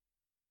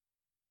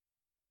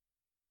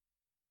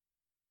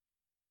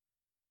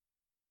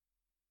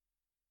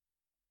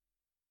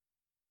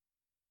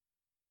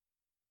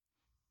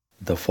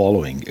The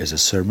following is a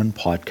sermon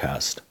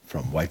podcast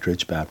from White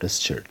Ridge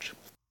Baptist Church.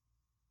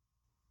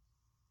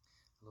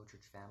 Hello, church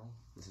family.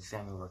 This is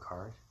Samuel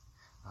Ricard.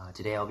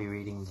 Today I'll be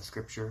reading the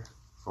scripture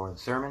for the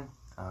sermon.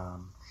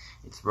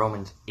 It's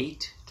Romans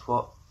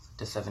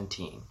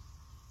 8:12-17.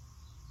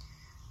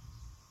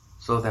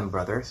 So then,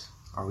 brothers,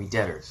 are we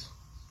debtors,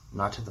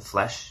 not to the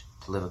flesh,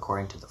 to live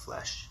according to the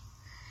flesh?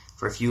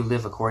 For if you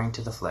live according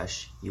to the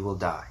flesh, you will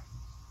die.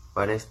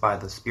 But if by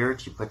the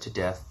Spirit you put to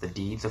death the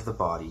deeds of the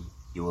body,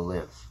 you will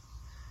live.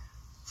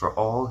 For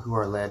all who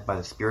are led by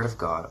the Spirit of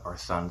God are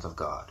sons of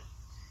God.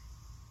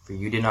 For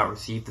you did not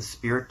receive the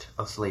spirit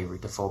of slavery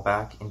to fall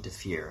back into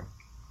fear,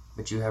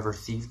 but you have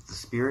received the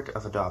Spirit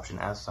of adoption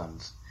as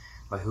sons,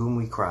 by whom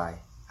we cry,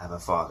 Abba,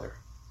 Father.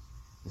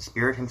 The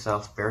Spirit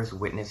himself bears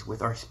witness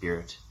with our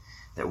spirit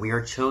that we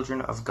are children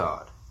of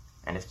God,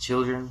 and if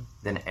children,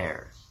 then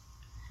heirs,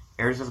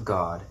 heirs of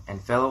God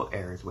and fellow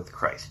heirs with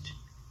Christ,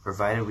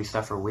 provided we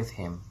suffer with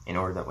him in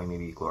order that we may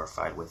be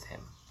glorified with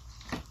him.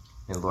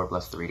 May the Lord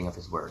bless the reading of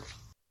his word.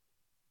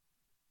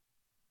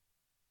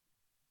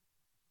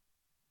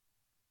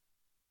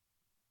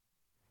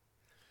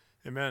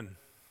 Amen.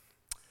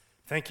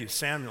 Thank you,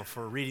 Samuel,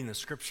 for reading the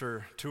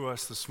scripture to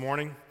us this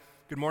morning.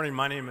 Good morning.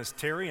 My name is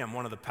Terry. I'm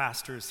one of the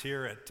pastors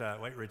here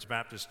at White Ridge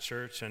Baptist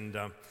Church. And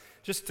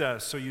just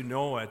so you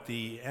know, at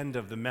the end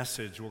of the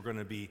message, we're going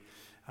to be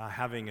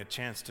having a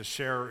chance to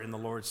share in the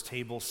Lord's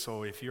table.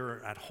 So if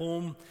you're at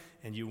home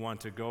and you want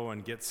to go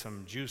and get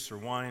some juice or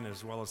wine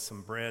as well as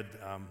some bread,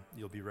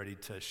 you'll be ready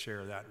to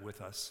share that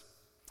with us.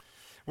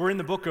 We're in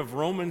the book of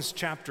Romans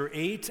chapter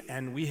 8,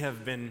 and we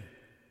have been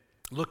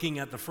looking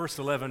at the first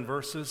 11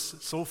 verses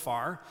so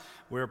far,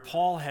 where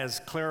Paul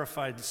has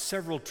clarified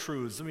several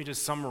truths. Let me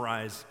just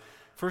summarize.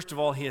 First of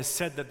all, he has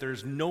said that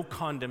there's no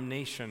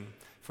condemnation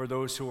for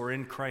those who are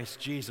in Christ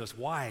Jesus.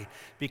 Why?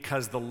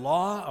 Because the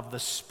law of the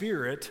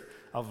Spirit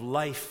of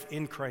life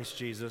in Christ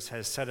Jesus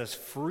has set us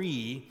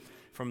free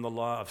from the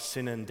law of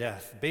sin and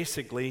death.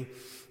 Basically,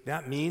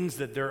 that means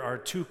that there are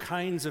two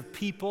kinds of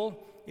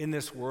people in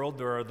this world.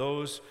 There are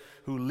those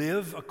who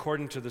live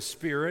according to the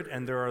Spirit,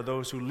 and there are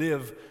those who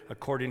live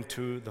according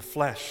to the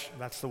flesh.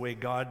 That's the way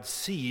God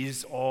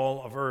sees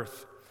all of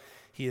earth.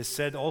 He has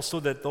said also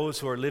that those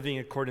who are living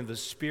according to the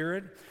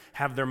Spirit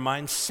have their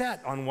minds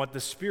set on what the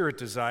Spirit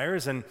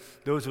desires, and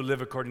those who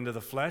live according to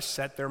the flesh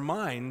set their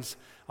minds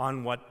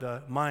on what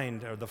the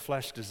mind or the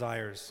flesh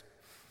desires.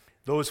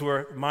 Those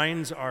whose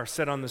minds are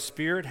set on the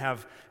Spirit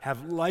have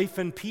life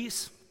and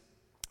peace.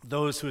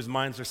 Those whose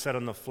minds are set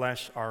on the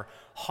flesh are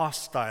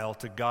hostile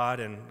to God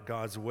and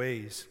God's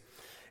ways.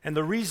 And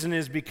the reason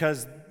is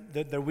because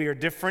that we are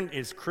different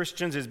as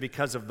Christians is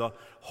because of the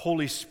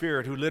Holy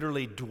Spirit who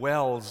literally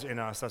dwells in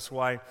us. That's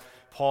why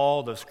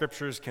Paul, the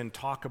scriptures can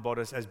talk about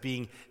us as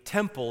being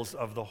temples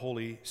of the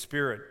Holy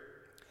Spirit.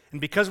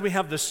 And because we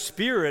have the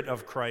Spirit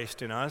of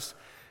Christ in us,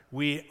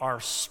 we are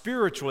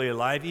spiritually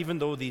alive, even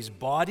though these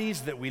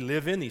bodies that we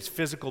live in, these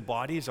physical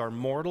bodies, are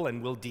mortal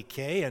and will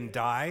decay and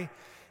die.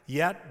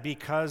 Yet,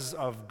 because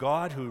of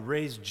God who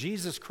raised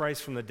Jesus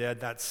Christ from the dead,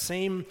 that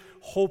same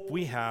hope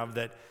we have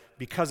that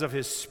because of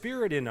his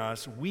Spirit in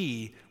us,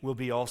 we will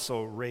be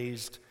also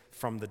raised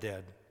from the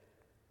dead.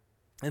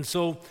 And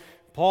so,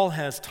 Paul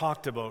has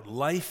talked about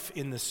life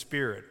in the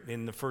Spirit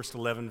in the first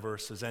 11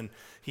 verses, and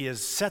he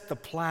has set the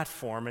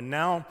platform. And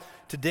now,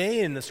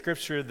 today in the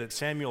scripture that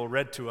Samuel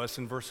read to us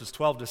in verses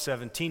 12 to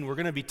 17, we're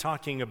going to be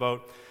talking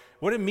about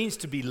what it means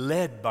to be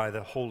led by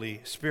the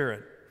Holy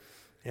Spirit.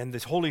 And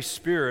this Holy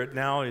Spirit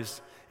now is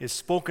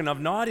spoken of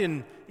not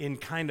in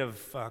kind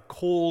of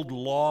cold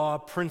law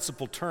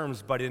principle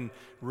terms, but in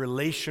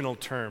relational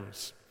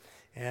terms.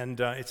 And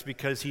it's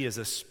because he is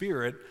a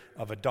spirit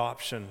of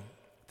adoption,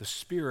 the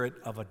spirit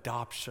of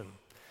adoption.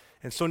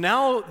 And so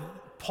now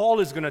Paul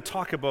is going to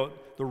talk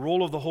about the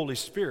role of the Holy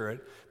Spirit,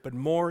 but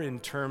more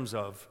in terms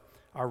of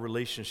our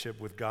relationship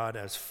with God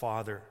as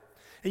Father.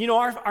 And you know,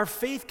 our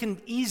faith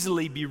can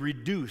easily be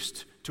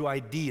reduced to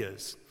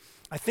ideas.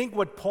 I think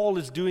what Paul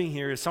is doing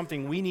here is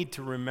something we need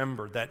to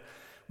remember, that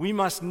we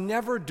must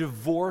never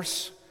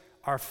divorce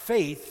our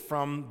faith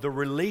from the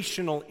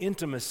relational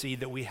intimacy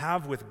that we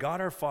have with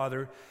God our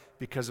Father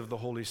because of the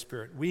Holy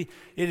Spirit.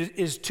 It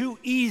is too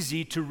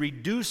easy to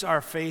reduce our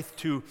faith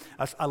to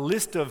a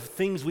list of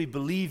things we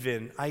believe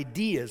in,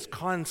 ideas,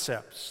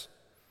 concepts,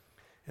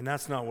 and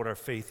that's not what our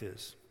faith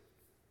is.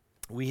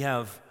 We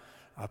have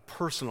a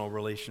personal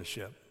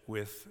relationship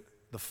with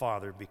the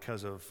Father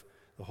because of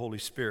the Holy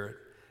Spirit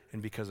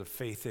and because of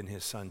faith in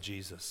his Son,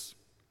 Jesus.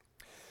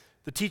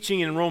 The teaching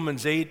in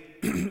Romans 8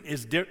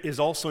 is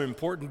also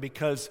important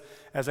because,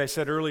 as I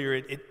said earlier,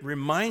 it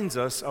reminds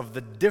us of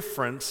the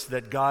difference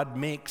that God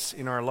makes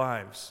in our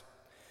lives.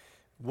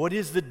 What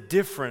is the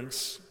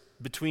difference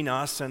between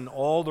us and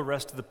all the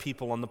rest of the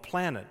people on the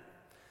planet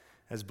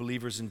as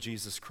believers in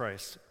Jesus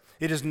Christ?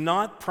 It is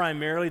not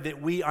primarily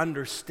that we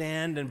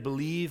understand and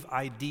believe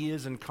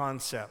ideas and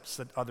concepts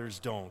that others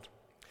don't.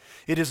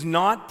 It is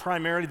not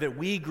primarily that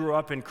we grew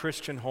up in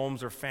Christian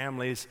homes or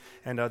families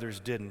and others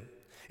didn't.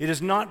 It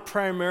is not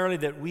primarily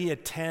that we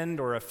attend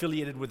or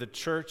affiliated with a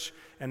church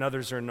and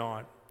others are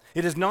not.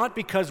 It is not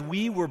because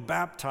we were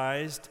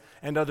baptized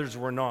and others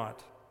were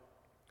not.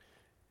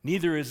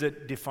 Neither is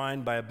it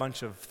defined by a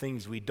bunch of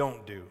things we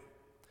don't do.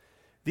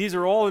 These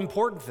are all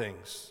important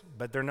things,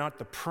 but they're not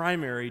the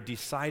primary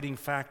deciding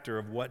factor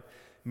of what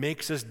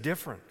makes us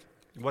different,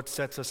 what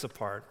sets us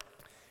apart.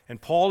 And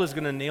Paul is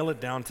going to nail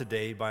it down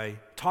today by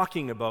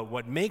talking about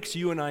what makes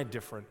you and I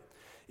different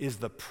is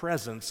the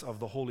presence of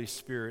the Holy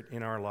Spirit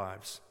in our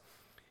lives.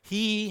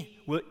 He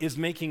is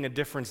making a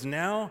difference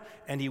now,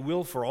 and he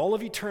will for all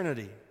of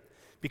eternity,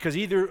 because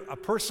either a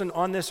person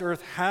on this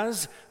earth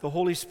has the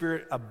Holy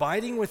Spirit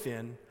abiding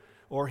within,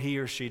 or he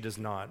or she does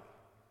not.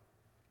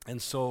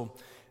 And so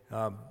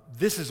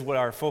this is what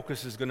our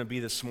focus is going to be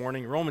this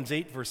morning. Romans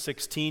 8, verse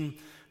 16,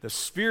 the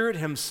Spirit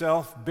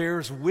himself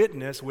bears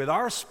witness with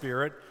our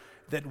spirit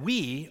that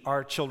we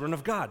are children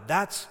of God.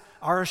 That's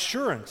our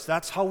assurance.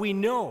 That's how we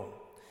know,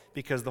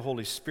 because the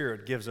Holy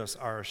Spirit gives us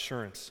our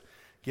assurance,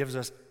 gives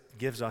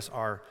us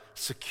our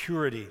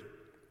security.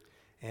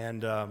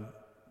 And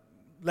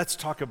let's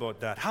talk about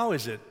that. How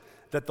is it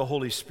that the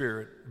Holy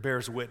Spirit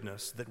bears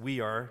witness that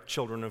we are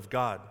children of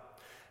God?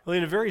 Well,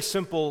 in very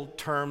simple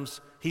terms,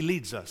 he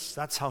leads us.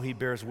 That's how he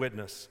bears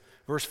witness.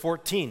 Verse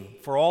 14,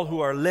 for all who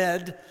are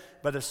led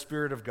by the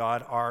Spirit of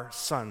God are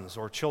sons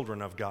or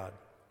children of God.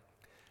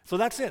 So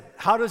that's it.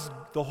 How does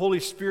the Holy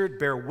Spirit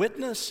bear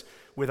witness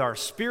with our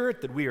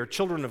spirit that we are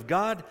children of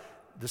God?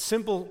 The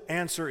simple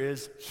answer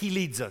is he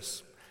leads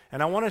us.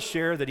 And I want to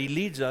share that he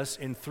leads us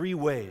in three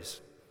ways.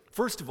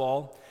 First of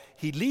all,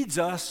 he leads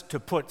us to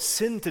put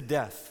sin to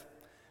death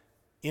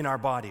in our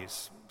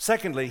bodies.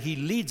 Secondly, he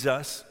leads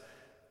us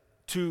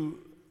to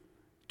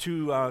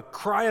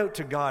cry out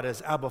to God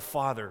as Abba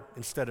Father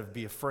instead of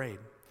be afraid.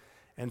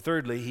 And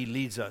thirdly, he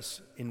leads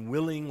us in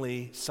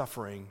willingly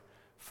suffering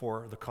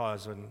for the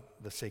cause and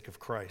the sake of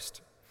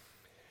Christ.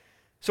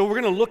 So we're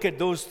going to look at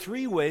those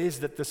three ways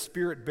that the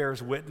Spirit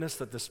bears witness,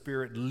 that the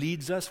Spirit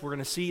leads us. We're going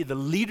to see the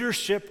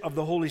leadership of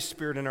the Holy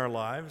Spirit in our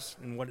lives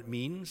and what it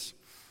means.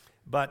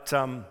 But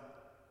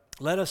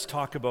let us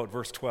talk about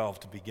verse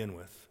 12 to begin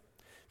with,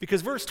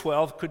 because verse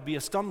 12 could be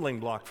a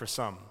stumbling block for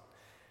some.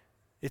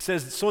 It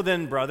says, so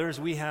then, brothers,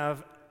 we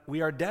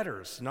are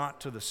debtors, not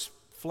to the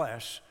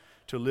flesh,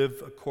 to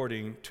live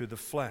according to the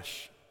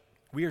flesh.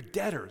 We are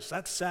debtors.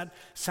 That's sad.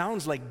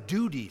 Sounds like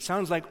duty,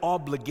 sounds like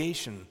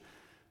obligation.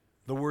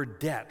 The word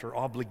debt or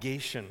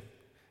obligation.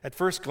 At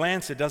first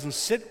glance, it doesn't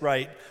sit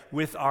right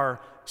with our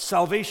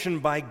salvation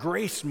by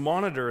grace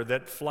monitor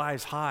that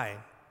flies high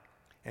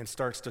and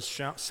starts to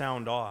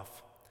sound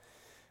off.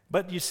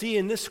 But you see,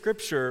 in this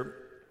scripture,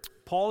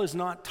 Paul is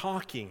not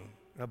talking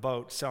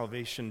about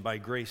salvation by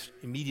grace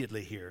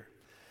immediately here.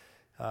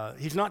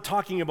 He's not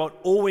talking about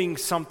owing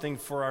something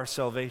for our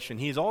salvation.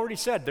 He's already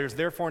said there's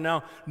therefore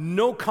now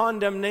no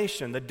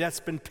condemnation. The debt's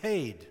been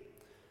paid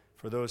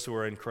for those who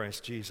are in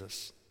Christ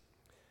Jesus.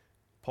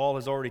 Paul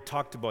has already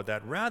talked about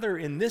that. Rather,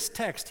 in this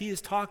text, he is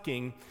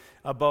talking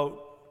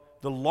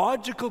about the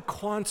logical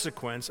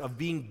consequence of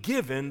being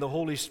given the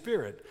Holy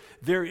Spirit.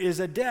 There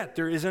is a debt,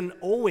 there is an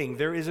owing,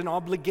 there is an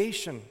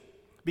obligation,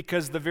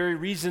 because the very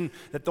reason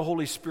that the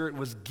Holy Spirit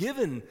was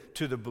given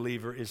to the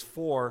believer is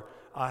for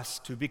us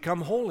to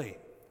become holy,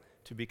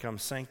 to become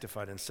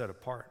sanctified and set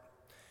apart.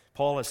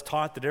 Paul has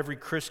taught that every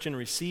Christian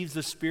receives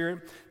the Spirit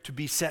to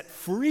be set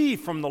free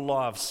from the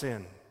law of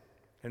sin.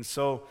 And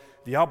so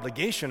the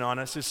obligation on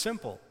us is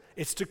simple.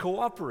 It's to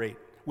cooperate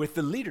with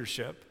the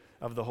leadership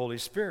of the Holy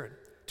Spirit,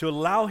 to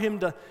allow him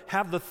to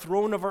have the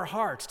throne of our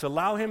hearts, to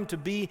allow him to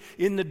be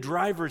in the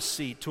driver's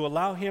seat, to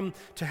allow him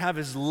to have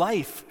his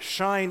life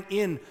shine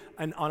in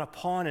and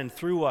upon and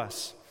through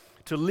us,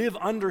 to live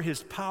under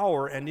his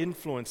power and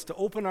influence, to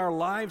open our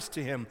lives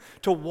to him,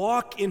 to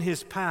walk in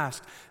his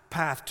path,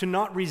 to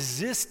not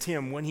resist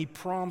him when he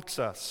prompts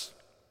us.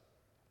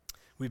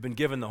 We've been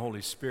given the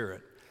Holy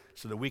Spirit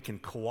so that we can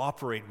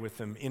cooperate with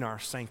him in our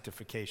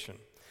sanctification.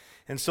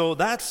 And so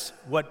that's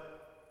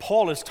what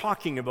Paul is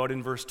talking about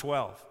in verse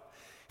 12.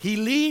 He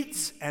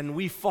leads and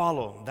we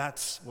follow.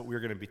 That's what we're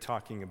going to be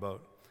talking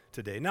about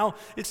today. Now,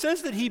 it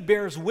says that he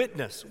bears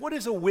witness. What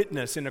is a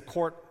witness in a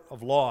court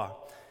of law?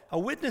 A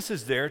witness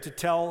is there to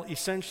tell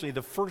essentially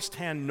the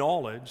first-hand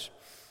knowledge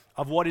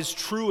of what is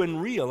true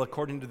and real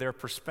according to their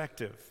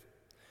perspective.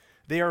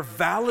 They are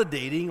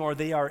validating or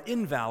they are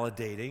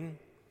invalidating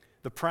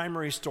the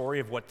primary story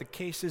of what the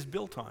case is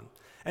built on.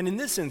 And in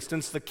this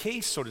instance, the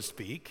case, so to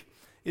speak,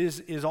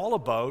 is all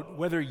about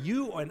whether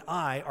you and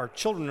I are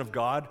children of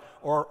God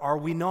or are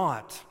we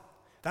not.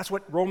 That's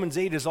what Romans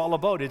 8 is all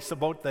about. It's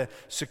about the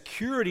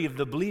security of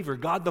the believer.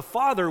 God the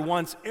Father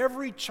wants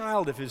every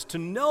child of his to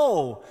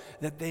know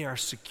that they are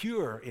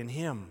secure in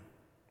him.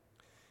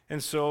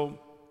 And so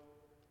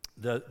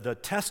the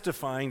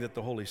testifying that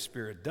the Holy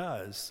Spirit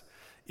does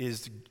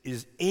is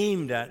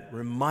aimed at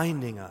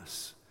reminding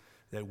us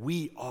that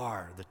we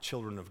are the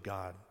children of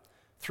God.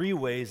 Three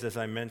ways, as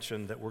I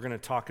mentioned, that we're going to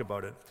talk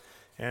about it.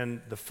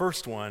 And the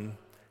first one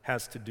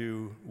has to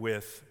do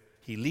with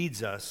he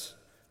leads us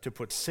to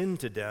put sin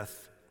to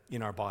death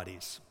in our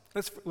bodies.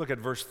 Let's look at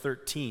verse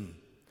 13.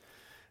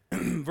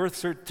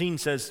 Verse 13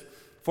 says,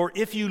 For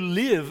if you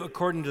live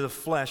according to the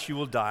flesh, you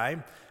will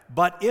die.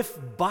 But if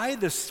by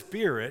the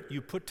Spirit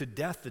you put to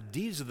death the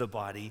deeds of the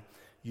body,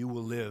 you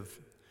will live.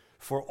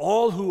 For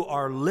all who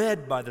are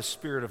led by the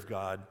Spirit of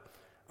God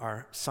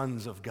are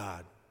sons of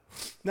God.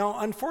 Now,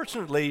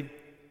 unfortunately,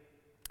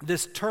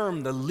 this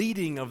term, the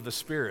leading of the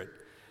Spirit,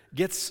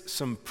 gets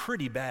some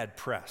pretty bad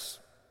press.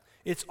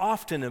 It's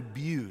often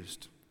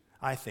abused,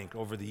 I think,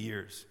 over the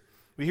years.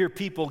 We hear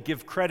people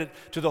give credit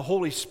to the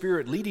Holy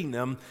Spirit leading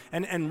them,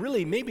 and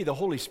really maybe the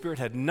Holy Spirit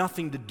had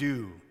nothing to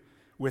do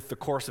with the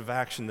course of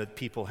action that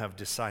people have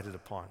decided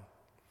upon.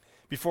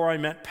 Before I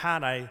met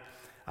Pat,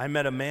 I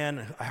met a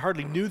man, I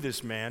hardly knew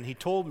this man. He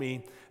told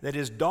me that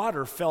his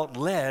daughter felt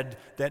led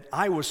that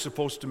I was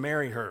supposed to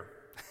marry her.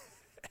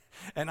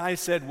 And I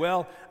said,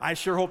 well, I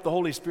sure hope the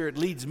Holy Spirit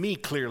leads me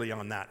clearly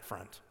on that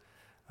front.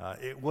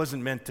 It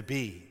wasn't meant to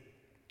be.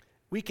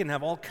 We can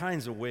have all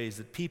kinds of ways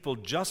that people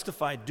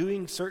justify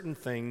doing certain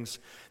things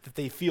that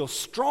they feel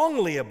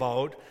strongly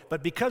about,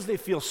 but because they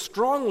feel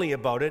strongly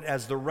about it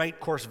as the right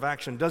course of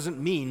action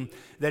doesn't mean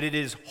that it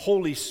is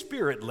Holy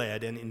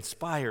Spirit-led and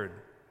inspired.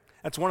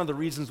 That's one of the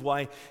reasons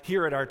why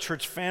here at our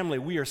church family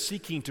we are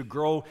seeking to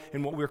grow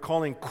in what we're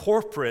calling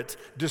corporate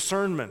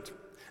discernment.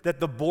 That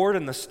the board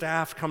and the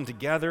staff come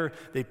together,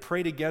 they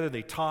pray together,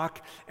 they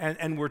talk,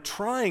 and we're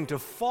trying to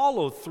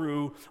follow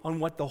through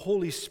on what the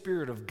Holy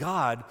Spirit of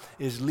God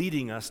is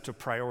leading us to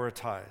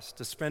prioritize,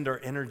 to spend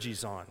our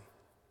energies on.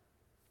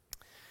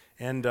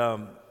 And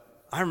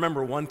I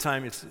remember one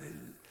time,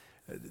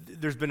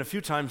 there's been a few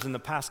times in the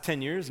past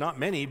 10 years, not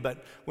many,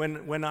 but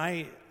when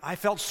I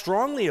felt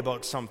strongly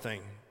about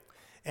something,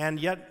 and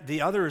yet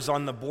the others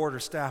on the board or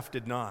staff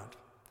did not.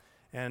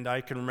 And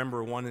I can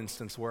remember one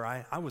instance where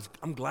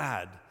I'm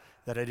glad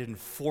that I didn't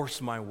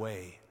force my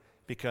way,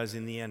 because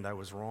in the end I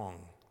was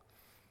wrong.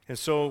 And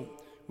so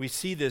we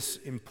see this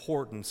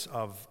importance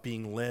of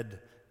being led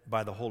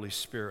by the Holy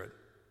Spirit.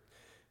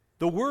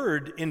 The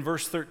word in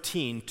verse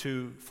 13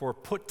 for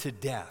put to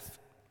death,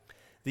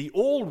 the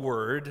old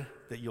word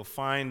that you'll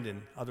find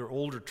in other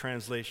older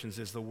translations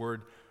is the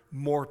word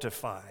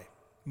mortify.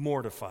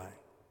 Mortify.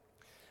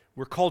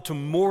 We're called to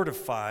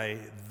mortify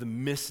the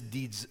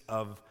misdeeds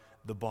of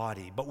the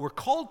body, but we're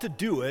called to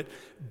do it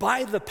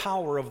by the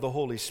power of the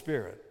Holy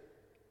Spirit.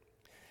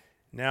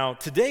 Now,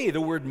 today the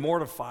word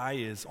mortify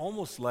is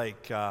almost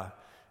like the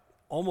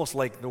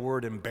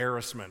word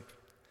embarrassment.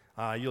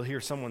 You'll hear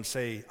someone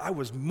say, "I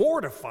was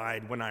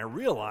mortified when I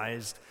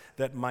realized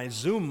that my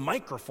Zoom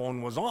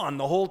microphone was on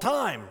the whole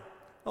time."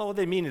 Oh, what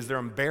they mean is they're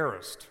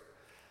embarrassed.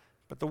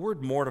 But the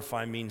word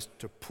mortify means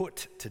to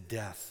put to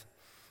death.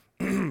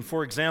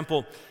 For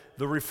example,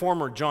 the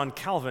reformer John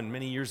Calvin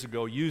many years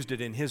ago used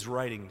it in his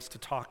writings to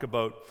talk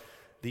about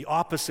the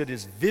opposite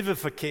is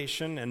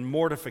vivification and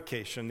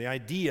mortification. The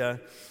idea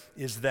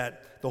is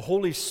that the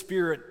Holy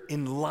Spirit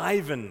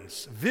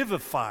enlivens,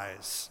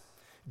 vivifies,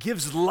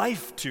 gives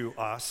life to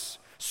us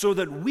so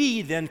that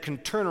we then can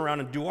turn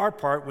around and do our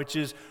part, which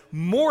is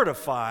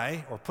mortify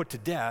or put to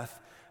death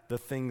the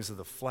things of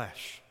the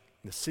flesh,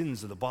 the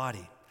sins of the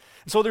body.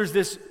 And so there's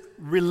this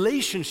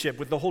relationship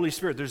with the Holy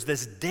Spirit. There's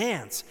this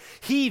dance.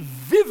 He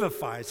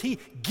vivifies. He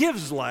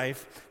gives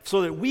life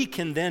so that we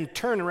can then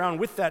turn around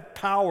with that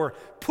power,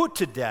 put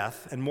to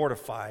death and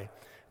mortify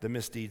the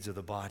misdeeds of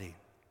the body.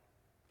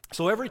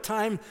 So every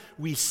time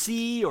we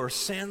see or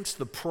sense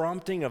the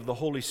prompting of the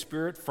Holy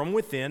Spirit from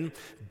within,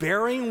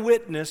 bearing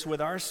witness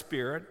with our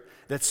spirit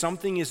that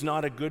something is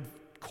not a good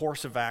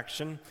course of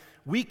action,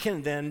 we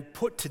can then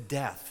put to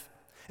death.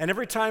 And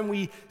every time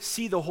we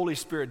see the Holy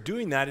Spirit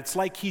doing that, it's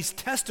like He's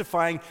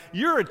testifying,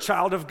 you're a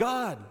child of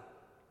God.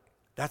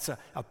 That's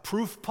a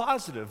proof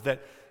positive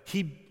that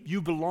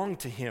you belong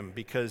to Him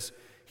because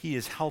He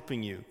is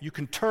helping you. You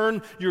can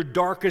turn your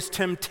darkest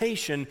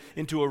temptation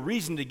into a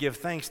reason to give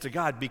thanks to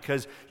God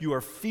because you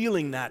are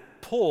feeling that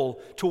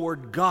pull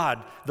toward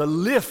God, the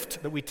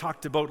lift that we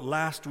talked about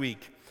last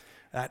week,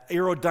 that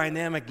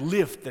aerodynamic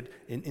lift that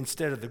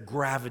instead of the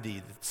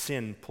gravity that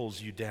sin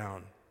pulls you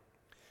down.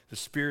 The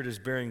Spirit is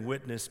bearing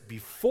witness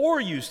before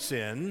you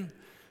sin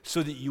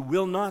so that you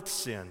will not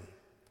sin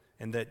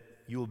and that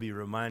you will be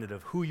reminded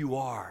of who you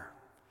are.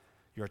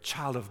 You're a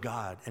child of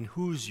God and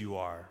whose you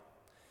are.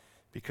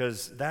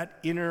 Because that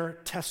inner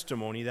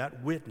testimony,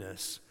 that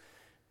witness,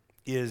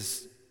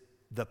 is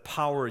the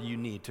power you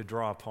need to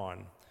draw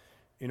upon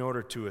in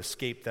order to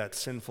escape that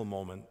sinful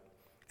moment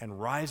and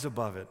rise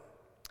above it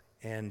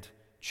and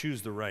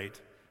choose the right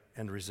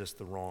and resist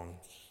the wrong.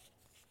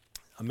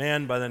 A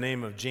man by the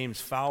name of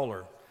James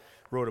Fowler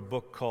wrote a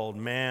book called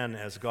Man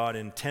as God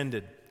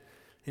Intended.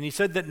 And he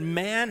said that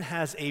man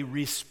has a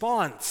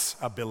response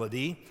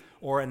ability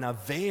or an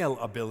avail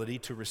ability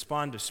to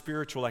respond to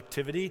spiritual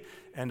activity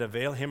and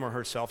avail him or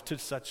herself to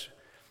such.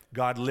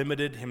 God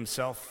limited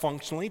himself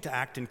functionally to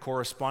act in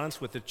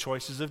correspondence with the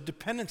choices of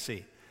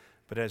dependency.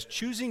 But as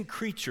choosing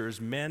creatures,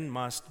 men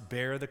must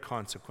bear the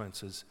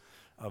consequences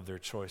of their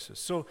choices.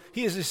 So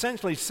he is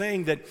essentially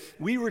saying that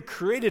we were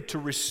created to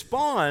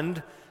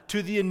respond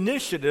to the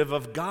initiative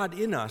of God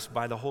in us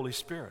by the Holy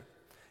Spirit.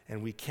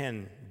 And we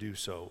can do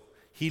so.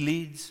 He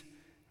leads,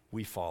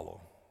 we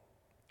follow.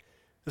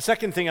 The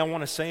second thing I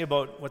want to say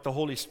about what the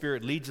Holy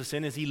Spirit leads us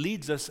in is he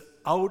leads us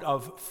out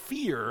of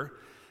fear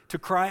to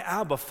cry,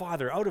 Abba,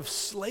 Father, out of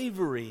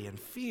slavery and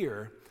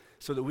fear,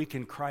 so that we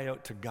can cry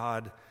out to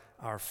God,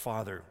 our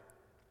Father.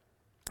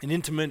 An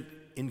intimate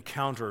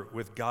encounter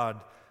with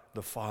God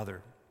the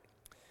Father.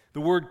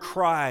 The word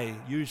cry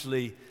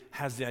usually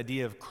has the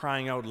idea of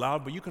crying out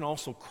loud, but you can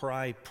also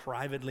cry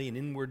privately and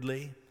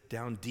inwardly,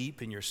 down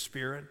deep in your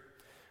spirit.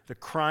 The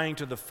crying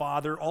to the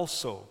Father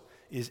also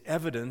is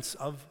evidence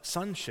of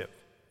sonship,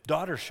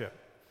 daughtership.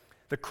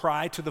 The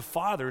cry to the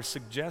Father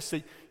suggests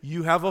that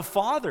you have a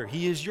father.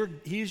 He is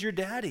your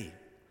daddy.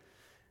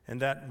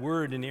 And that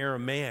word in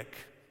Aramaic,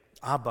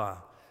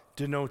 Abba,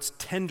 denotes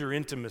tender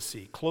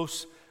intimacy,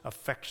 close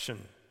affection.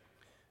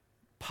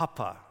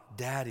 Papa,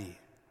 daddy.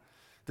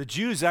 The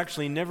Jews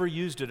actually never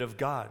used it of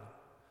God,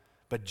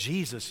 but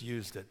Jesus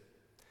used it.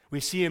 We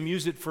see him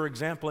use it, for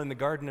example, in the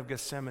Garden of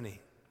Gethsemane.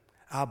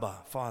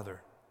 Abba,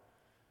 Father.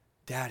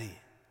 Daddy,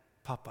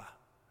 Papa.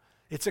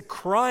 It's a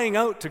crying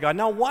out to God.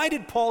 Now, why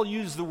did Paul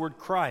use the word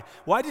cry?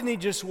 Why didn't he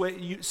just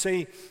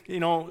say,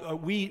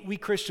 we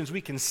Christians,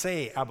 we can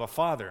say Abba,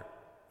 Father.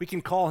 We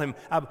can call him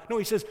Abba. No,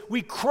 he says,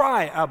 we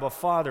cry Abba,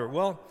 Father.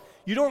 Well,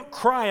 you don't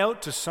cry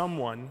out to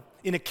someone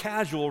in a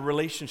casual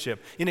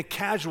relationship, in a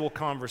casual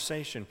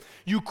conversation.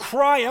 You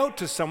cry out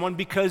to someone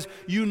because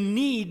you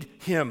need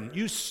him.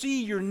 You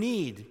see your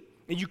need.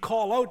 And you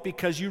call out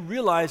because you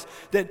realize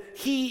that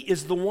he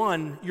is the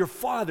one, your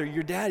father,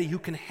 your daddy, who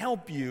can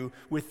help you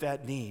with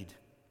that need.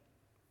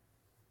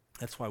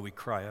 That's why we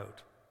cry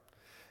out.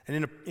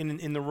 And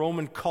in the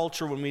Roman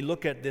culture, when we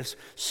look at this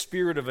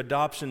spirit of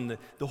adoption,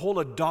 the whole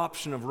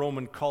adoption of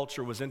Roman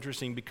culture was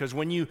interesting, because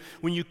when you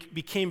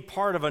became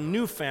part of a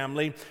new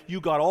family, you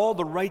got all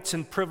the rights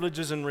and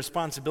privileges and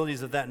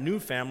responsibilities of that new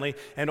family,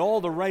 and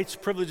all the rights,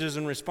 privileges,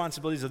 and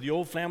responsibilities of the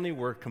old family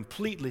were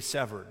completely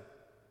severed.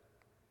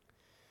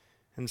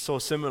 And so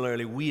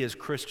similarly, we as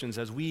Christians,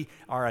 as we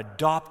are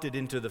adopted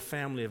into the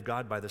family of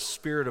God by the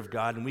Spirit of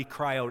God, and we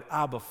cry out,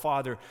 Abba,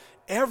 Father,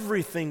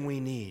 everything we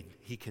need,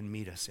 he can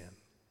meet us in.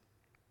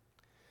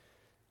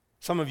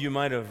 Some of you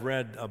might have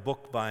read a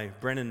book by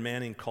Brennan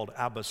Manning called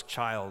Abba's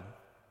Child.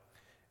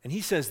 And he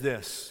says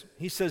this.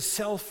 He says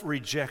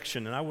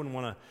self-rejection, and I wouldn't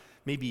want to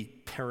maybe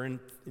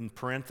in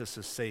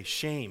parenthesis say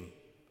shame.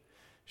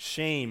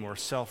 Shame or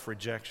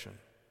self-rejection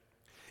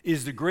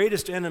is the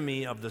greatest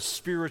enemy of the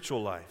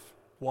spiritual life.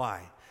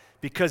 Why?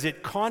 Because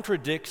it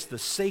contradicts the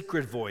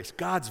sacred voice,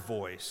 God's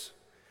voice,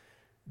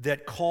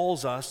 that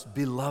calls us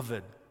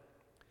beloved.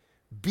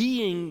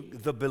 Being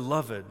the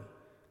beloved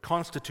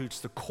constitutes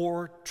the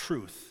core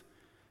truth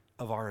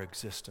of our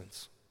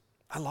existence.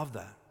 I love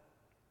that.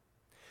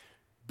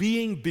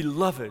 Being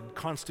beloved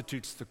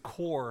constitutes the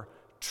core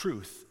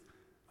truth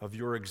of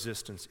your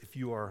existence. If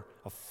you are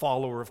a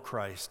follower of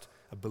Christ,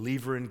 a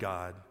believer in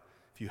God,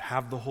 if you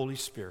have the Holy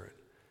Spirit,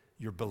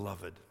 you're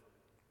beloved.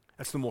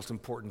 That's the most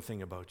important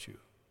thing about you.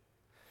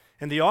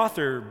 And the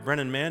author,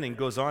 Brennan Manning,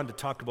 goes on to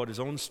talk about his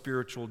own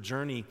spiritual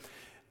journey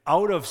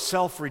out of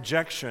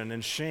self-rejection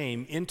and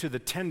shame into the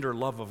tender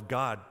love of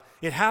God.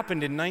 It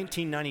happened in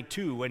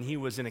 1992 when he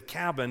was in a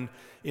cabin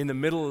in the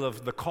middle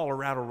of the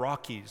Colorado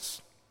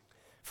Rockies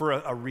for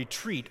a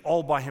retreat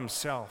all by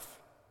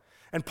himself.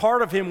 And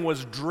part of him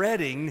was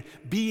dreading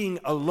being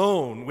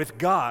alone with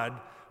God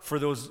for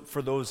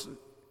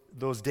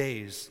those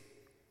days.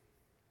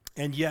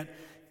 And yet,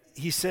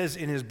 he says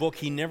in his book,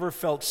 he never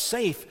felt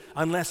safe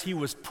unless he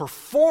was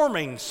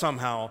performing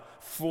somehow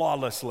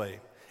flawlessly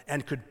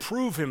and could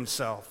prove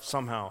himself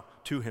somehow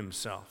to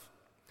himself.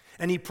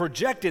 And he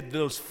projected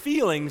those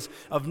feelings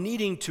of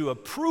needing to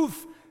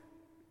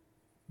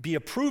be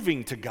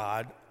approving to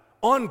God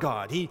on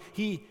God.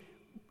 He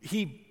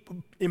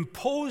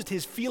imposed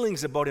his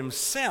feelings about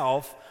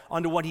himself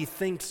onto what he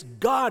thinks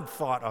God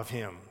thought of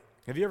him.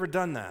 Have you ever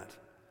done that?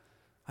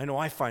 I know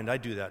I find I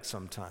do that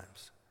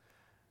sometimes.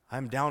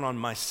 I'm down on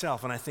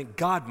myself, and I think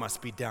God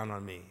must be down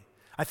on me.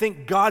 I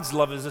think God's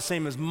love is the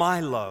same as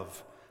my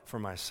love for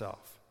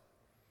myself.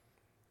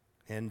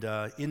 And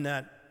in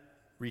that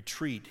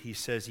retreat, he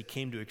says he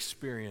came to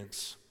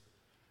experience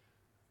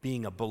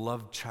being a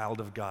beloved child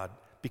of God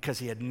because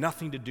he had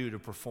nothing to do to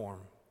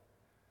perform.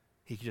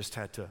 He just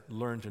had to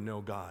learn to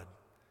know God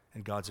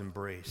and God's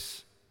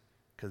embrace,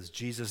 because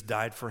Jesus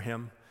died for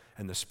him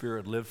and the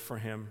Spirit lived for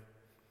him.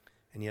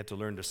 And he had to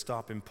learn to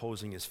stop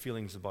imposing his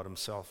feelings about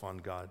himself on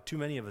God. Too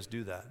many of us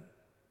do that.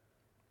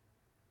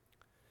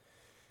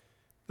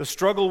 The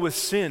struggle with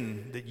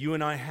sin that you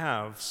and I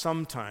have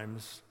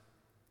sometimes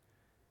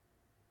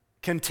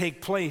can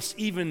take place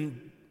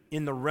even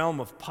in the realm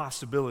of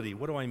possibility.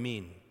 What do I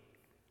mean?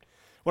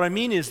 What I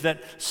mean is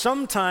that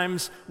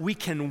sometimes we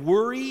can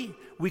worry,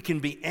 we can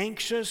be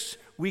anxious,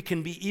 we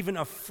can be even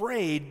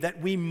afraid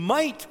that we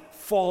might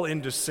fall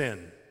into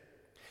sin,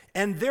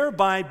 and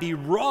thereby be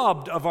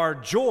robbed of our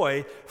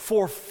joy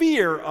for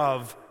fear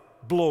of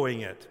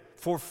blowing it,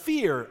 for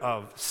fear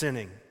of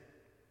sinning.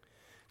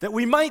 That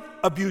we might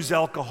abuse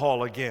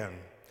alcohol again,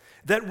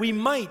 that we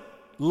might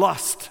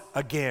lust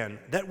again,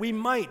 that we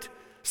might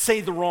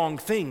say the wrong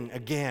thing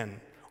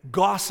again,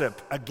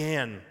 gossip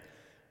again,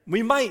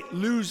 We might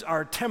lose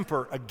our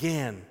temper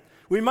again.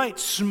 We might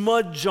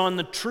smudge on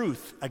the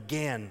truth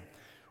again.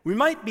 We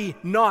might be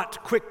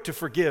not quick to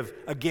forgive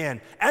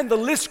again. And the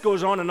list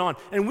goes on.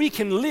 And we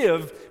can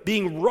live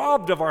being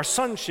robbed of our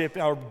sonship,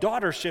 our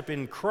daughtership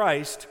in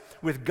Christ,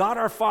 with God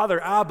our Father,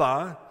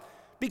 Abba,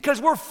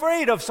 because we're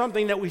afraid of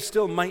something that we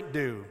still might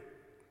do.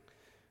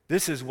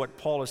 This is what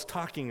Paul is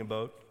talking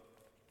about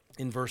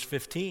in verse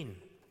 15.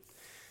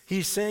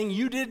 He's saying,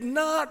 you did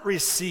not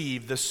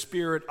receive the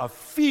spirit of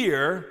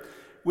fear,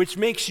 which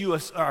makes you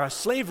a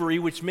slavery,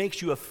 which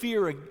makes you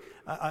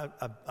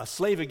a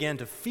slave again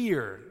to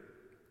fear.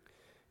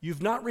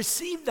 You've not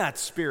received that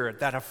spirit,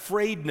 that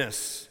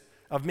afraidness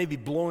of maybe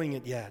blowing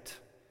it yet.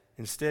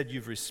 Instead,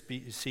 you've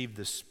received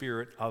the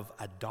spirit of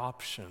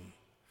adoption.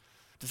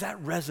 Does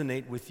that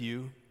resonate with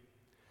you?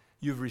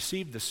 You've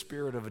received the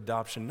spirit of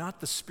adoption, not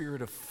the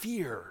spirit of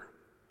fear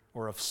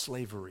or of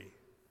slavery.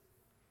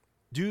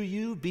 Do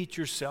you beat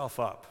yourself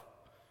up?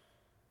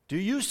 Do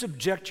you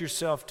subject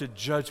yourself to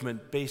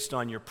judgment based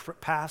on your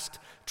past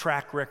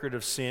track record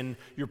of sin,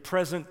 your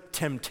present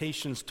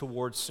temptations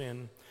towards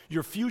sin,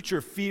 your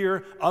future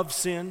fear of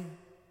sin?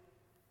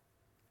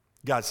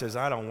 God says,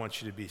 I don't want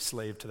you to be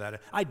slave to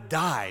that. I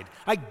died.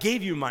 I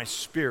gave you my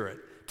spirit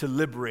to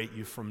liberate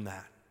you from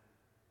that.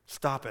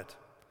 Stop it.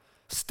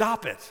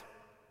 Stop it.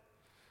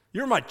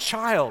 You're my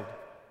child.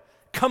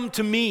 Come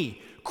to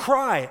me.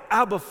 Cry,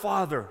 Abba,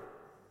 Father.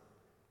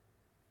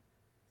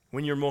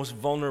 When you're most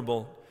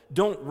vulnerable,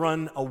 don't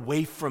run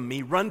away from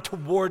me. Run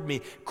toward me.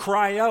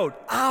 Cry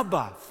out,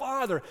 Abba,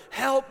 Father,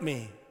 help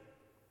me.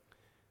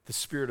 The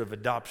spirit of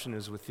adoption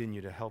is within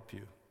you to help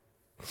you.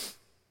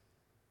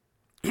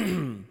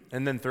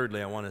 And then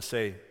thirdly, I want to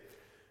say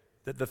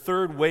that the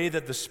third way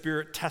that the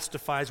Spirit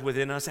testifies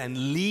within us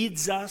and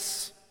leads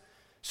us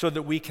so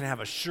that we can have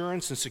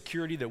assurance and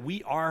security that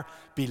we are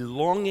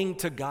belonging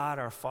to God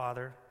our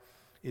Father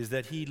is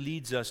that He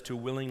leads us to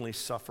willingly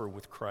suffer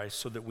with Christ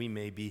so that we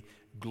may be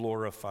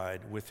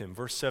glorified with Him.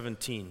 Verse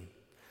 17,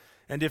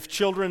 and if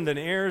children, then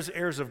heirs,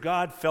 heirs of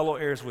God, fellow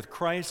heirs with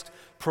Christ,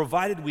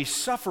 provided we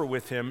suffer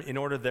with Him in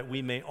order that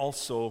we may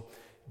also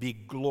be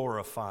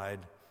glorified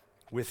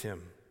with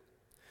Him.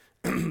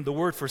 The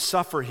word for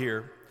suffer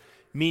here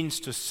means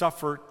to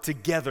suffer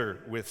together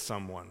with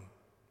someone,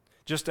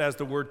 just as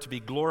the word to be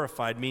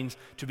glorified means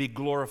to be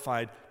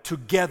glorified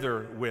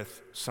together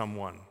with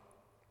someone.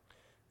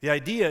 The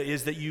idea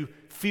is that you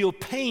feel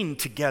pain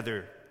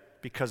together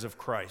because of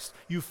Christ.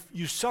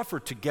 You suffer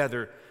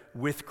together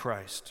with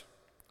Christ.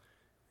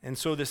 And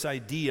so this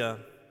idea,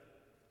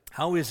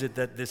 how is it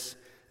that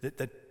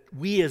that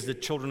we as the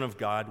children of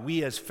God,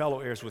 we as fellow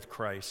heirs with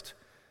Christ,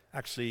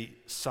 actually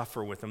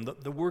suffer with Him?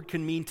 The word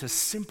can mean to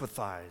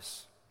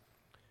sympathize,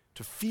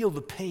 to feel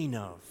the pain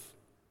of.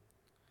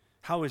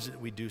 How is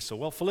it we do so?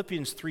 Well,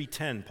 Philippians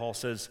 3:10, Paul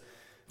says,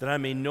 that I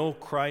may know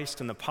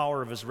Christ and the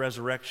power of His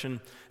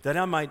resurrection, that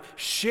I might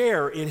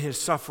share in His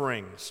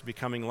sufferings,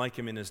 becoming like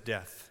Him in His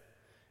death,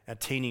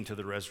 attaining to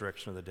the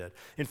resurrection of the dead.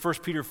 In 1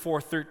 Peter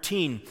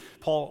 4:13,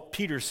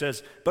 Peter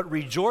says, but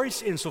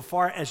rejoice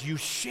insofar as you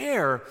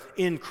share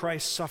in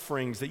Christ's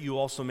sufferings, that you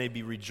also may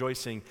be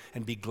rejoicing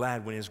and be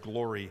glad when His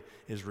glory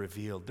is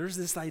revealed. There's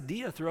this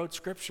idea throughout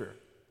Scripture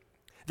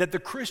that the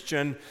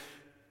Christian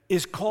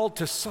is called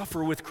to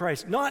suffer with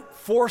Christ, not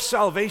for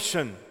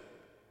salvation,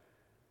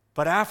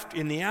 but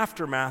in the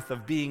aftermath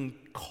of being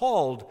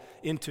called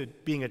into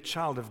being a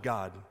child of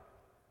God,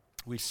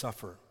 we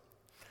suffer.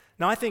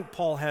 Now, I think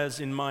Paul has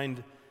in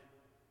mind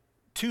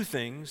two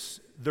things.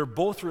 They're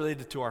both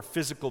related to our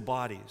physical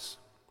bodies.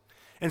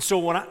 And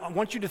so I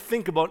want you to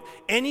think about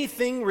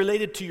anything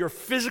related to your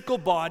physical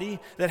body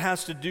that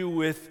has to do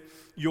with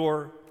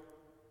your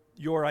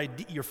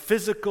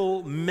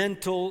physical,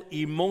 mental,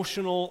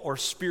 emotional, or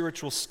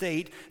spiritual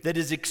state that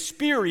is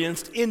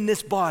experienced in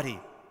this body.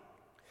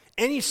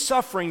 Any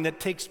suffering that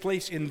takes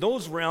place in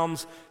those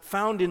realms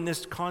found in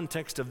this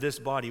context of this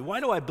body. Why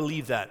do I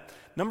believe that?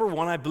 Number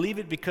one, I believe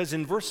it because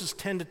in verses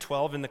 10 to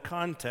 12 in the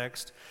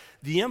context,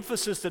 the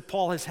emphasis that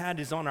Paul has had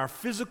is on our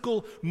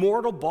physical,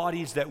 mortal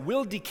bodies that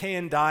will decay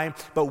and die,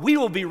 but we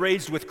will be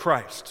raised with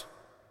Christ.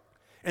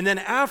 And then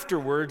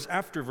afterwards,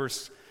 after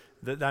verse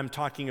that I'm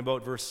talking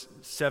about, verse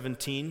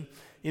 17,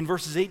 in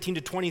verses 18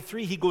 to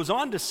 23, he goes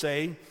on to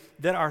say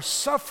that our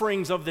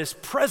sufferings of this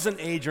present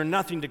age are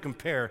nothing to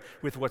compare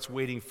with what's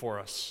waiting for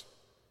us.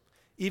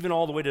 Even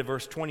all the way to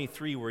verse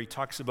 23, where he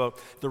talks about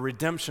the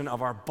redemption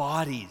of our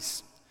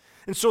bodies.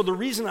 And so the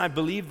reason I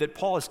believe that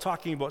Paul is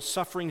talking about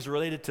sufferings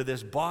related to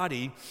this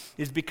body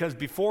is because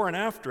before and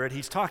after it,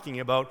 he's talking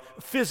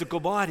about physical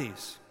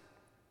bodies.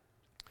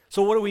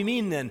 So what do we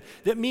mean then?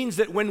 That means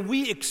that when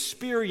we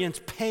experience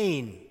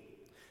pain,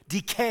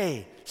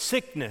 decay,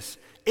 sickness,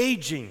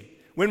 aging,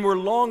 when we're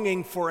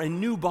longing for a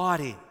new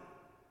body,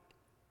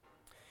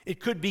 it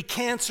could be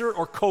cancer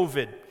or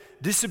COVID,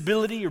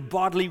 disability or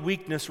bodily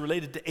weakness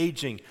related to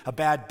aging, a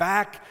bad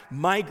back,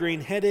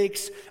 migraine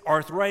headaches,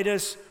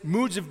 arthritis,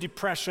 moods of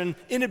depression,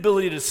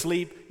 inability to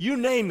sleep, you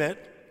name it.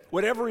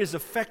 whatever is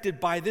affected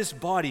by this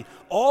body,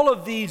 all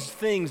of these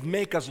things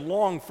make us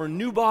long for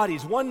new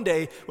bodies one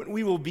day when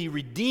we will be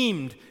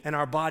redeemed and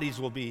our bodies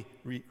will be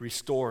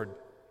restored.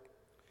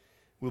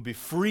 We'll be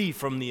free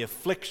from the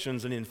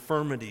afflictions and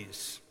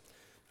infirmities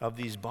of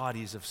these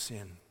bodies of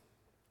sin.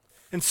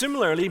 And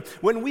similarly,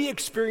 when we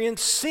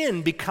experience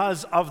sin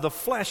because of the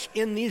flesh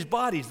in these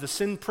bodies, the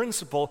sin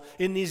principle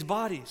in these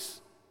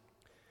bodies,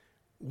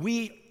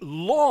 we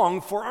long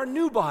for our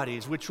new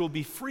bodies, which will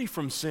be free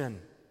from sin.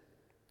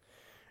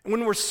 And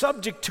when we're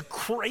subject to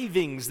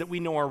cravings that we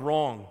know are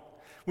wrong,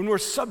 when we're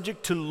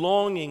subject to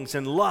longings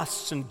and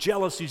lusts and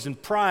jealousies and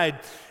pride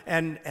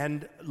and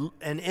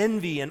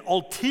envy and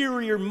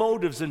ulterior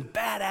motives and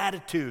bad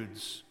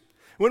attitudes,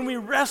 when we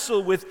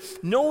wrestle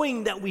with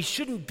knowing that we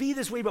shouldn't be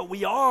this way, but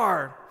we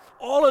are,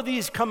 all of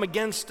these come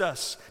against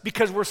us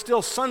because we're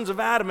still sons of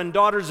Adam and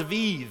daughters of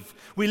Eve.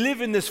 We live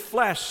in this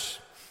flesh.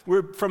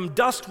 From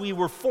dust we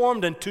were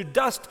formed, and to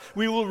dust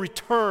we will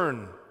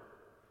return.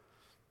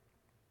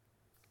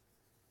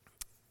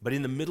 But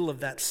in the middle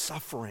of that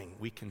suffering,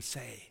 we can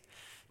say,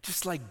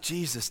 just like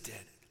Jesus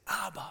did,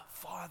 Abba,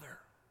 Father.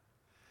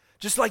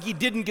 Just like he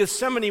did in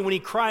Gethsemane when he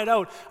cried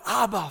out,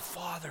 Abba,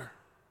 Father.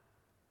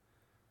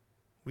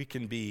 We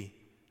can be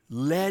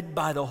led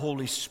by the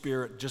Holy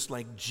Spirit, just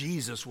like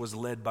Jesus was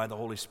led by the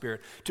Holy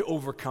Spirit to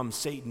overcome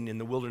Satan in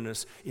the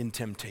wilderness in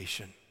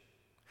temptation.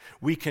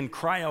 We can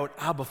cry out,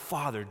 Abba,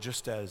 Father,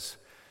 just as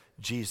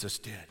Jesus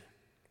did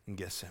in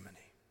Gethsemane.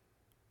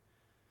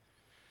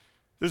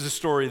 There's a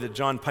story that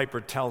John Piper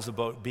tells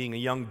about being a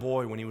young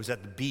boy when he was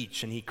at the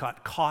beach and he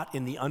got caught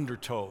in the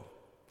undertow.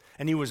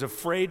 And he was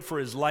afraid for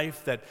his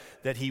life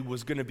that he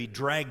was going to be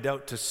dragged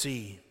out to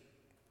sea.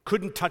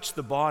 Couldn't touch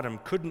the bottom,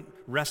 couldn't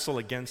wrestle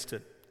against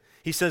it.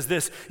 He says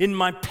this, in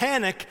my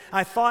panic,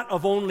 I thought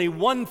of only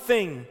one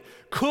thing.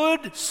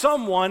 Could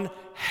someone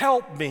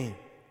help me?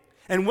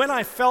 And when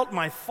I felt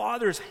my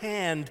father's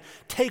hand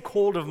take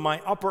hold of my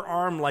upper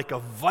arm like a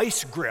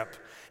vice grip,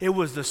 it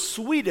was the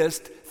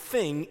sweetest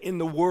thing in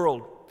the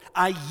world.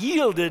 I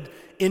yielded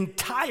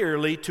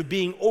entirely to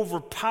being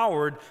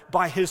overpowered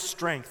by his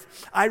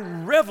strength. I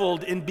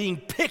reveled in being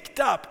picked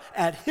up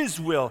at his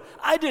will.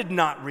 I did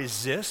not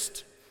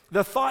resist.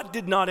 The thought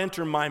did not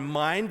enter my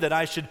mind that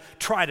I should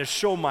try to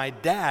show my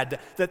dad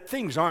that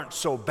things aren't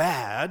so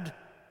bad.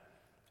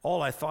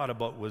 All I thought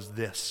about was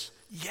this.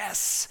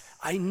 Yes,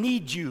 I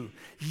need you.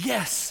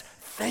 Yes,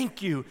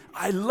 thank you.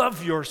 I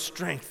love your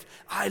strength.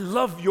 I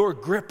love your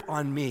grip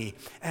on me.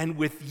 And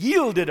with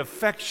yielded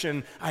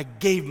affection, I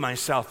gave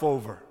myself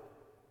over.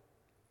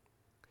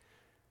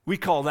 We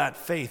call that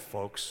faith,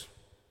 folks.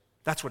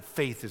 That's what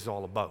faith is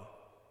all about.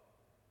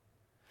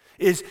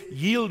 Is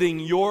yielding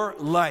your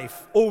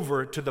life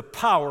over to the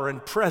power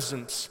and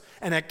presence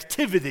and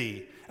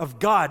activity of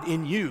God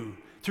in you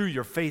through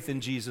your faith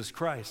in Jesus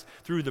Christ,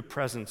 through the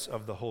presence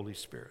of the Holy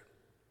Spirit.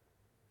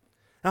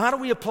 Now, how do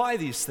we apply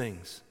these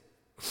things?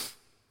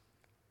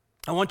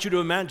 I want you to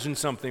imagine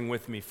something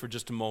with me for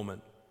just a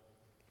moment.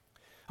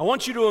 I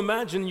want you to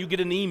imagine you get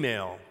an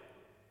email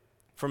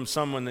from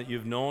someone that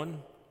you've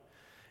known,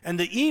 and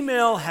the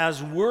email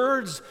has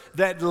words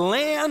that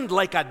land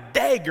like a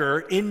dagger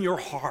in your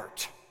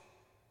heart.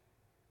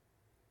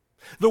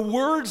 The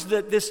words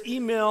that this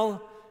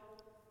email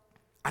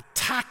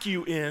attack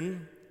you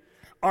in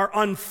are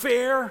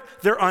unfair,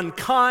 they're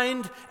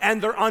unkind,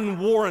 and they're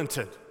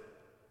unwarranted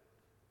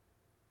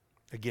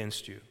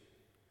against you.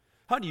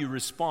 How do you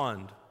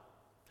respond?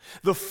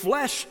 The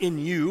flesh in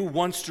you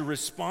wants to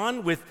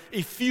respond with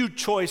a few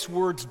choice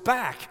words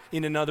back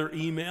in another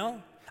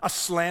email, a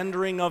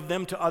slandering of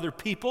them to other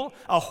people,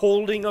 a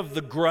holding of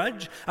the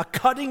grudge, a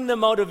cutting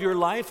them out of your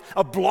life,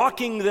 a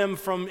blocking them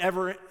from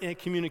ever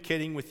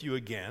communicating with you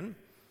again.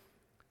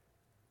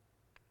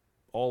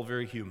 All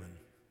very human.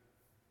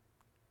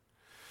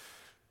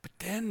 But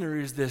then there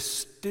is this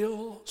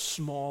still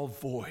small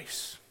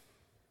voice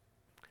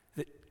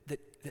that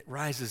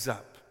rises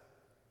up.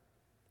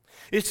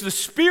 It's the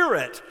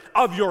Spirit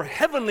of your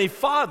Heavenly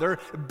Father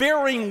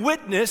bearing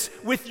witness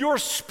with your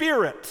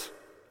spirit.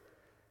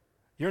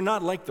 You're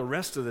not like the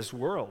rest of this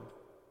world,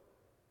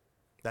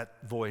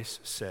 that voice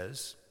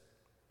says.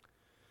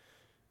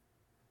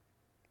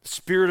 The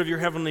Spirit of your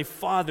Heavenly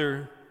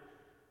Father,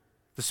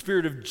 the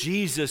Spirit of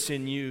Jesus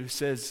in you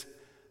says,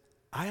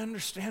 I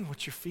understand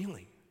what you're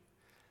feeling.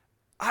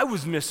 I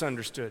was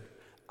misunderstood.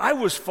 I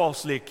was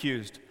falsely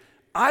accused.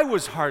 I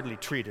was hardly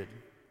treated.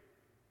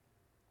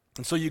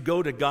 And so you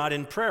go to God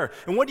in prayer.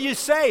 And what do you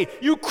say?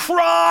 You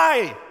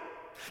cry.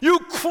 You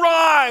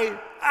cry,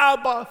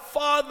 Abba,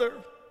 Father.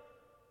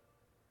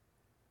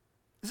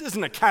 This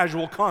isn't a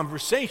casual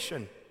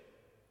conversation.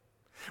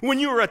 When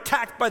you are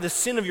attacked by the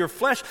sin of your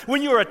flesh,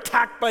 when you are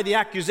attacked by the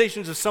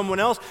accusations of someone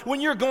else,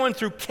 when you're going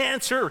through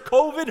cancer or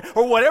COVID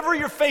or whatever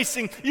you're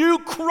facing, you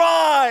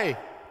cry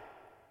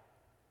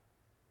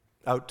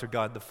out to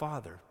God the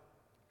Father.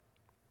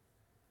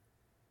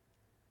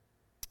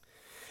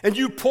 And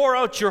you pour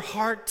out your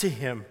heart to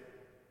Him.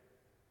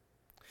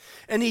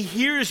 And He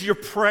hears your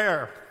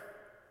prayer.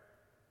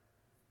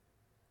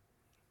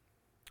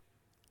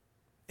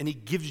 And He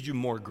gives you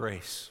more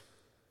grace.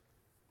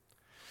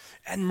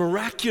 And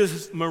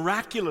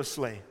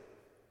miraculously,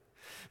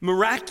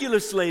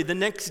 the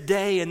next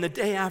day and the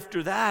day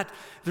after that,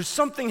 there's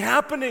something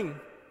happening.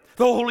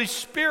 The Holy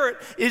Spirit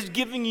is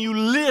giving you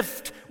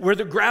lift where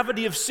the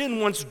gravity of sin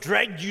once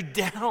dragged you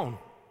down.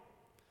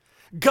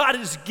 God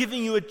is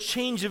giving you a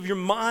change of your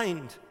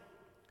mind.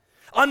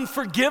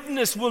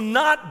 Unforgiveness will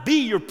not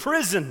be your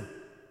prison.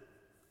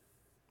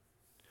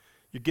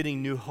 You're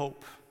getting new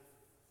hope.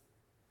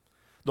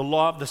 The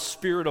law of the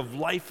Spirit of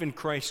life in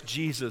Christ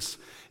Jesus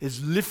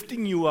is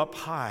lifting you up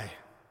high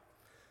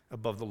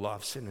above the law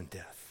of sin and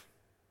death.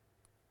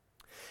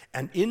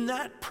 And in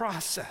that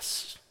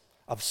process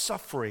of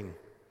suffering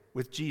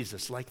with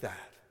Jesus like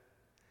that,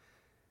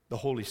 the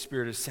Holy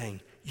Spirit is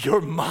saying,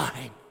 you're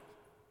mine.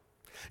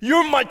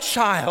 You're my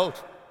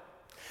child.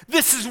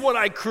 This is what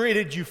I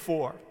created you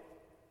for.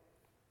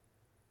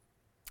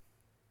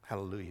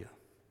 Hallelujah.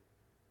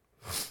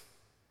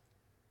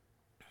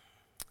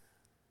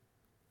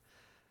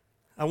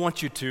 I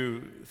want you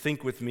to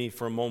think with me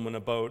for a moment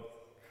about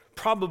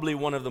probably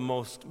one of the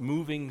most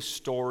moving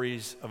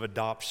stories of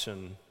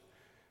adoption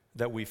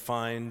that we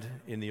find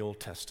in the Old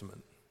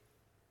Testament,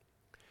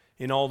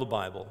 in all the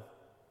Bible.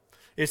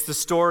 It's the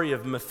story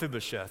of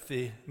Mephibosheth.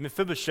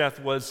 Mephibosheth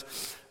was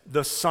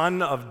the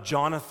son of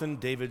Jonathan,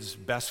 David's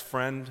best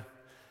friend,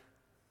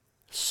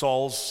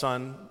 Saul's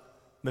son.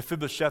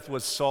 Mephibosheth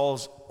was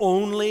Saul's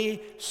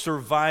only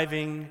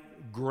surviving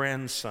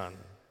grandson.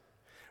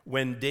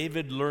 When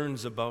David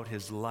learns about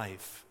his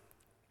life,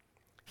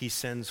 he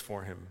sends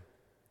for him.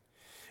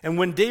 And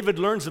when David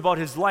learns about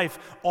his life,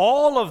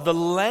 all of the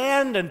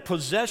land and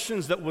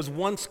possessions that was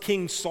once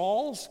King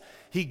Saul's,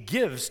 he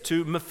gives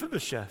to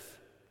Mephibosheth.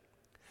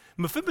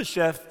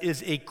 Mephibosheth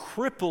is a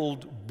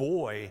crippled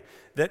boy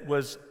that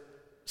was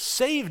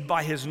saved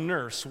by his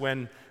nurse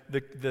when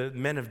the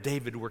men of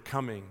David were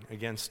coming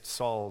against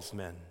Saul's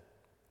men.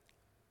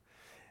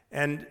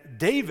 And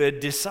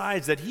David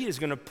decides that he is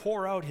going to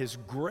pour out his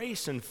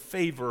grace and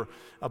favor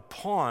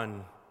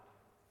upon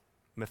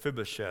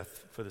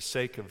Mephibosheth for the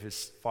sake of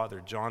his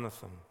father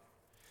Jonathan.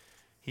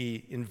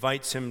 He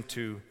invites him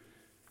to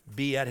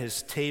be at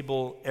his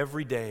table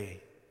every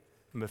day.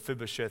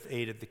 Mephibosheth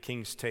ate at the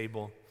king's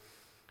table.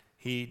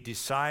 He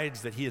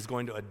decides that he is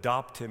going to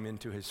adopt him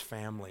into his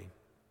family.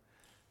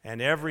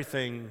 And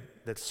everything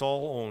that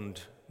Saul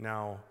owned,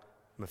 now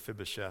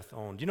Mephibosheth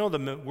owned. You know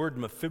the word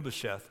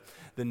Mephibosheth,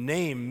 the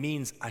name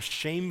means a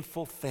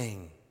shameful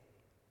thing.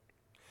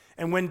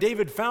 And when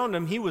David found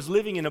him, he was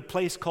living in a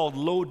place called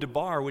Lo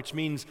Debar, which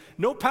means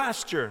no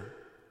pasture,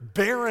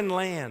 barren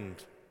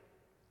land.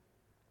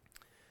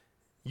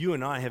 You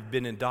and I have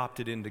been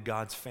adopted into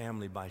God's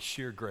family by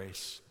sheer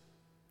grace.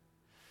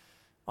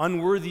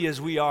 Unworthy as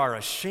we are,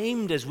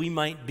 ashamed as we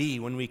might be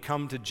when we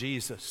come to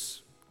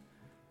Jesus,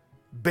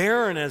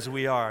 barren as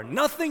we are,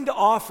 nothing to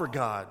offer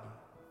God,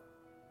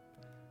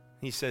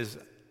 He says,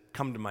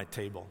 come to my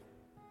table.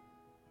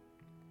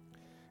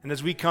 And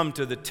as we come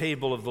to the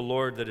table of the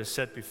Lord that is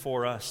set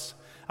before us,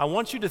 I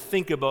want you to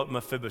think about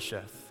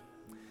Mephibosheth.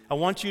 I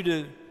want you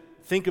to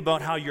think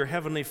about how your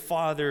Heavenly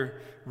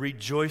Father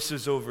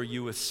rejoices over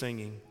you with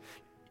singing.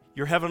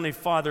 Your Heavenly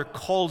Father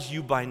calls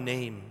you by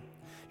name.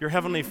 Your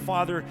Heavenly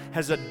Father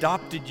has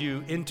adopted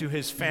you into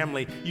His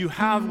family. You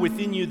have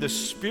within you the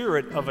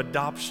spirit of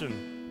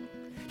adoption.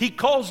 He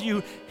calls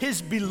you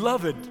His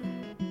beloved,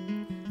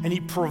 and He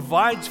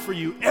provides for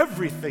you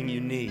everything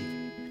you need.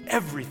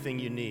 Everything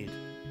you need.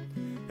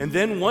 And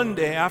then one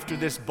day after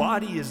this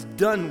body is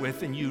done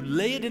with and you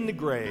lay it in the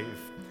grave,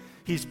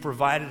 He's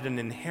provided an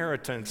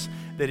inheritance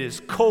that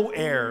is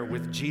co-heir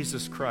with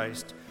Jesus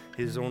Christ,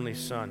 His only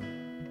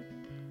Son.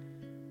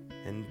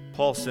 And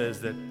Paul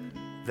says that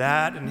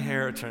that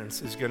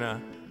inheritance is going to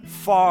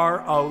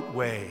far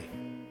outweigh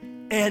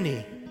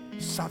any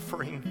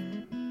suffering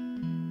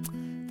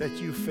that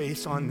you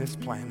face on this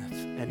planet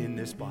and in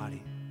this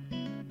body.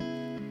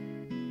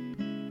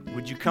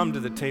 Would you come to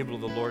the table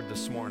of the Lord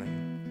this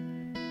morning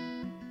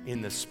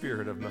in the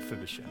spirit of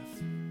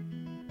Mephibosheth?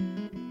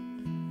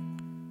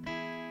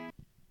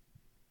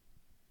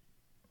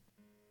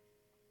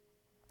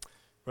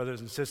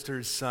 Brothers and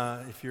sisters,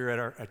 if you're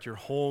at your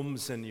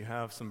homes and you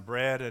have some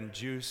bread and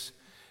juice,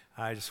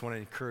 I just want to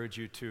encourage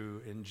you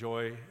to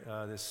enjoy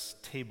this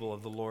table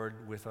of the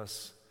Lord with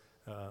us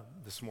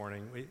this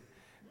morning.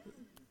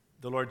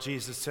 The Lord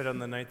Jesus said on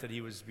the night that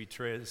He was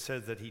betrayed, it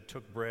said that He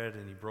took bread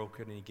and He broke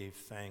it and He gave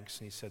thanks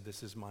and He said,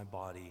 "This is my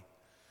body.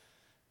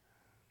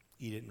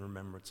 Eat it in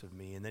remembrance of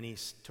me." And then He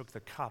took the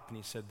cup and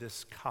He said,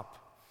 "This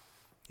cup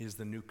is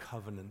the new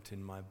covenant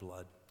in my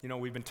blood." You know,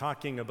 we've been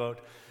talking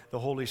about the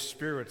Holy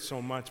Spirit so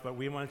much, but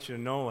we want you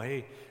to know,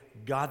 hey,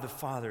 God the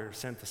Father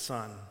sent the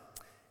Son.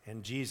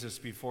 And Jesus,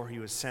 before He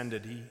was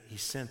ascended, he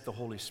sent the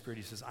Holy Spirit.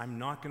 He says, "I'm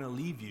not going to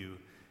leave you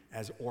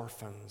as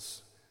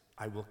orphans.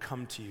 I will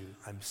come to you.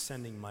 I'm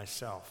sending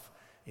myself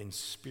in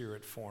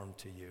spirit form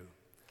to you."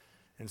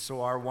 And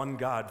so our one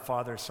God,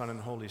 Father, Son, and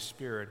Holy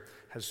Spirit,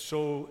 has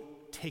so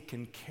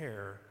taken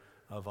care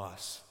of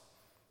us.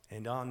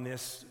 And on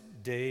this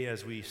day,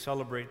 as we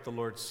celebrate the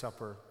Lord's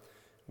Supper,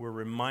 we're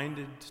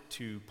reminded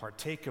to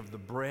partake of the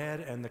bread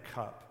and the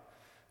cup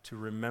to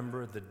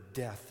remember the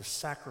death, the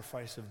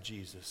sacrifice of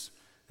Jesus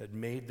that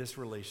made this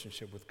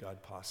relationship with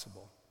God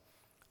possible.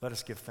 Let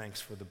us give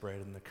thanks for the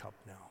bread and the cup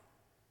now.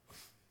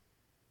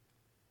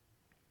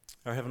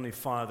 Our Heavenly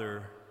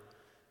Father,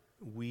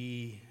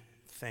 we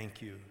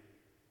thank you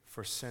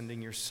for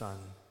sending your Son.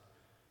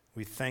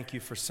 We thank you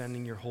for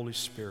sending your Holy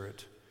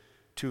Spirit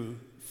to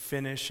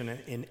finish and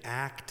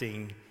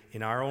enacting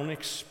in our own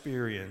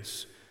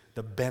experience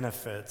the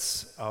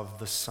benefits of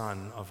the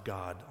Son of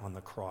God on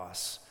the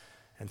cross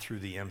and through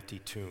the empty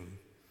tomb.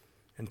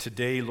 And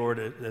today, Lord,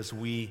 as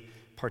we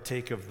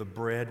partake of the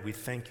bread, we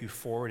thank you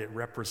for it. It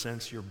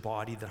represents your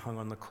body that hung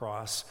on the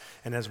cross.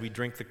 And as we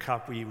drink the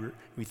cup, we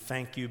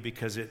thank you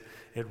because it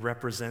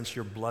represents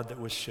your blood that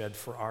was shed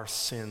for our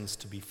sins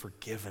to be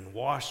forgiven,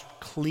 washed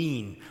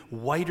clean,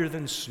 whiter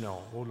than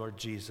snow. Oh, Lord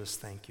Jesus,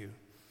 thank you.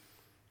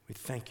 We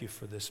thank you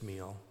for this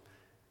meal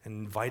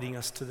and inviting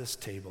us to this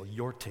table,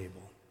 your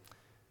table,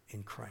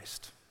 in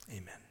Christ.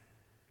 Amen.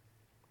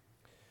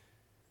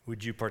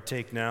 Would you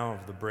partake now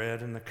of the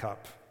bread and the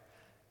cup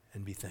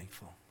and be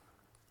thankful?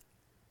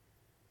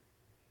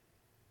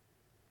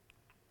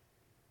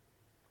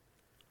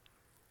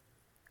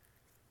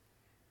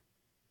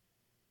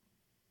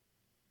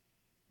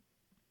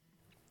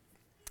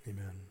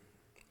 Amen.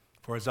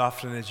 For as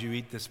often as you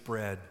eat this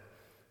bread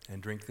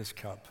and drink this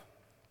cup,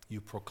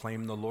 you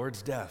proclaim the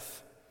Lord's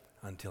death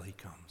until he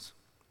comes.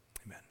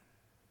 Amen.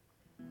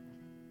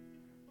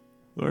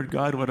 Lord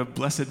God, what a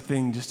blessed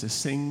thing just to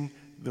sing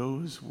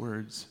those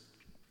words,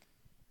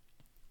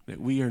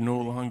 that we are no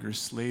longer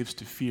slaves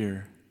to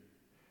fear,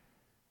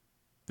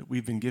 that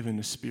we've been given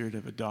a spirit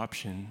of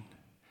adoption,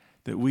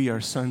 that we are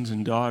sons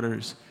and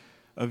daughters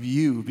of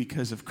you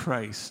because of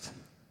Christ.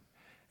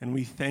 And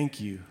we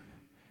thank you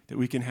that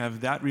we can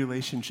have that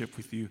relationship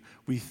with you.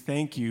 We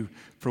thank you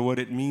for what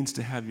it means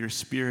to have your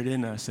Spirit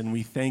in us, and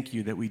we thank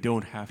you that we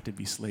don't have to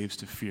be slaves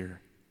to fear.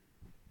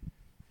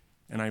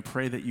 And I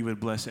pray that you would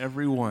bless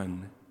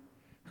everyone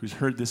who's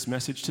heard this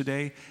message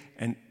today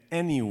and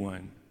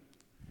anyone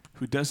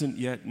who doesn't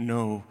yet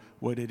know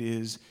what it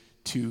is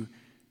to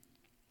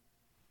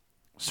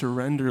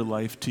surrender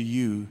life to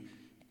you,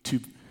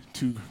 to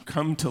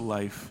come to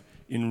life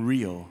in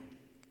real.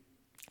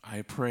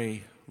 I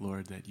pray,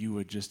 Lord, that you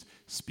would just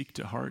speak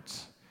to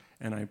hearts,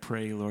 and I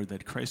pray, Lord,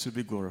 that Christ would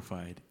be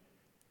glorified,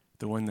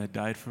 the one that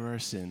died for our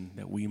sin,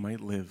 that we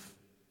might live.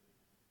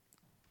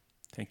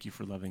 Thank you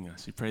for loving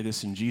us. We pray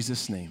this in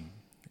Jesus' name.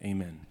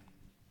 Amen.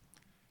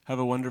 Have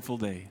a wonderful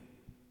day.